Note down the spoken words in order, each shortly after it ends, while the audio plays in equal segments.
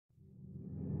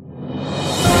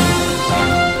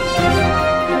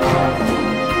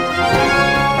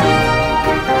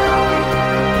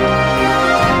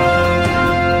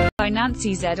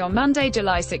Nancy Z on Monday,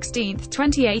 July 16,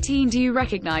 2018. Do you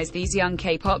recognize these young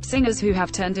K-pop singers who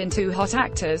have turned into hot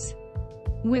actors?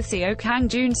 With Seo Kang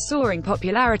Joon's soaring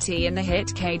popularity in the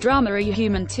hit K-drama Are You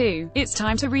Human Too?, it's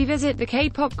time to revisit the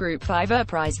K-pop group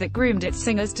 5urprise that groomed its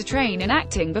singers to train in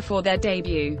acting before their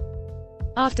debut.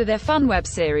 After their fun web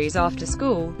series After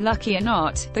School, Lucky or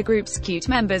Not, the group's cute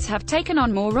members have taken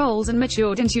on more roles and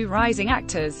matured into rising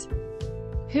actors.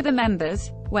 Who are the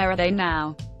members? Where are they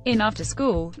now? In After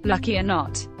School, Lucky or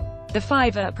Not, the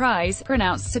 5urprise,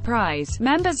 pronounced surprise,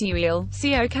 members Yuil,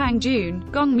 Seo Kang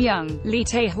Joon, Gong Myung, Lee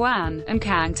Tae-hwan, and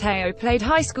Kang Tae-oh played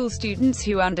high school students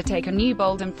who undertake a new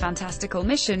bold and fantastical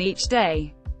mission each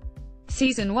day.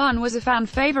 Season 1 was a fan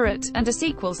favorite, and a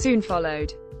sequel soon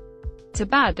followed. Too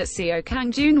bad that Seo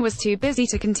Kang Joon was too busy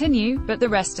to continue, but the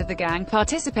rest of the gang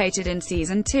participated in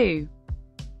Season 2.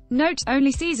 Note,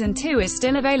 only Season 2 is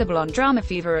still available on Drama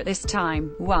Fever at this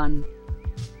time. 1.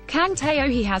 Kang Tae-oh.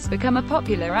 He has become a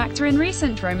popular actor in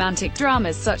recent romantic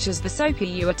dramas such as the soapy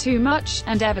You Are Too Much,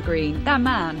 and evergreen, That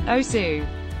Man, Oh Soo.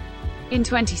 In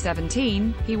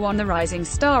 2017, he won the Rising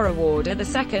Star Award at the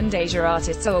second Asia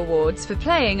Artists Awards for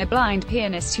playing a blind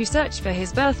pianist who searched for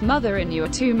his birth mother in You Are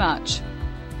Too Much.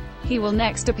 He will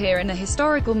next appear in the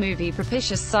historical movie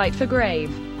Propitious Site for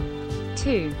Grave.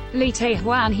 2. Lee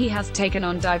Tae-hwan. He has taken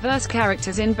on diverse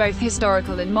characters in both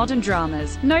historical and modern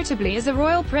dramas, notably as a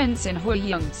royal prince in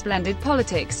Hwa-young, Splendid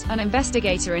Politics, an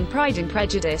investigator in Pride and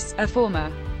Prejudice, a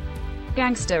former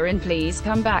gangster in Please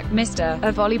Come Back, Mr.,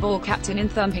 a volleyball captain in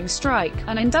Thumping Strike,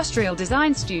 an industrial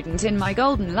design student in My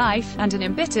Golden Life, and an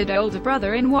embittered older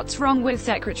brother in What's Wrong with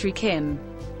Secretary Kim.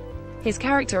 His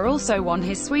character also won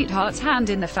his sweetheart's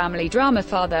hand in the family drama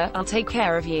Father, I'll Take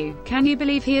Care of You. Can you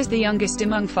believe he is the youngest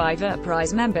among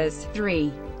 5urprise members?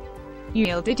 3.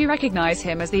 Yuil. Did you recognize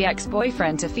him as the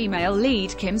ex-boyfriend to female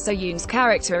lead Kim So-yoon's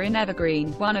character in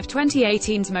Evergreen, one of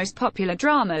 2018's most popular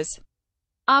dramas?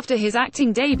 After his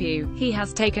acting debut, he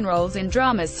has taken roles in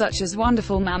dramas such as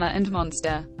Wonderful Mama and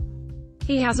Monster.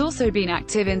 He has also been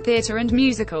active in theater and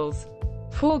musicals.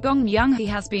 For Gong Myung, he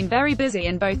has been very busy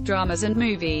in both dramas and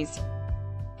movies.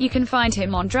 You can find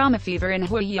him on Drama Fever in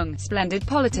Hwa-young, Splendid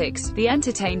Politics, The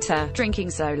Entertainer,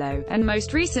 Drinking Solo, and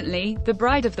most recently, The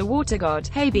Bride of the Water God,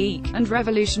 Hey Beak, and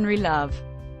Revolutionary Love.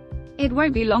 It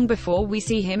won't be long before we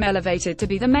see him elevated to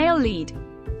be the male lead.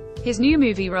 His new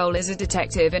movie role is a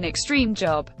detective in Extreme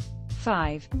Job.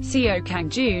 5. Seo Kang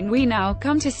Joon. We now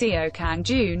come to Seo Kang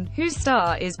Joon, whose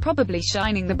star is probably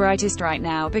shining the brightest right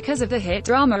now because of the hit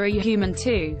drama Are You Human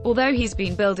Too?, although he's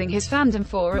been building his fandom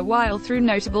for a while through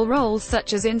notable roles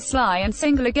such as in Sly and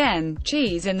Single Again,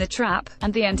 Cheese in the Trap,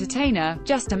 and The Entertainer,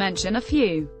 just to mention a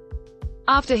few.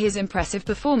 After his impressive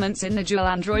performance in the dual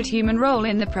android-human role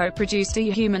in the pro-produced Are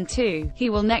You Human Too?, he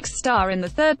will next star in The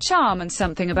Third Charm and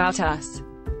Something About Us.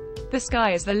 The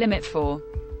sky is the limit for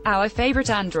our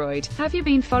favorite android. Have you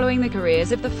been following the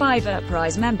careers of the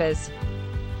 5urprise members?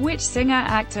 Which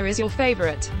singer-actor is your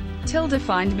favorite?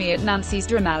 Find me at Nancy's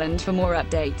Dramaland for more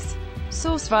updates.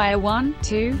 Source via 1,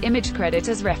 2, image credit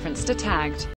as referenced or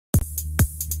tagged.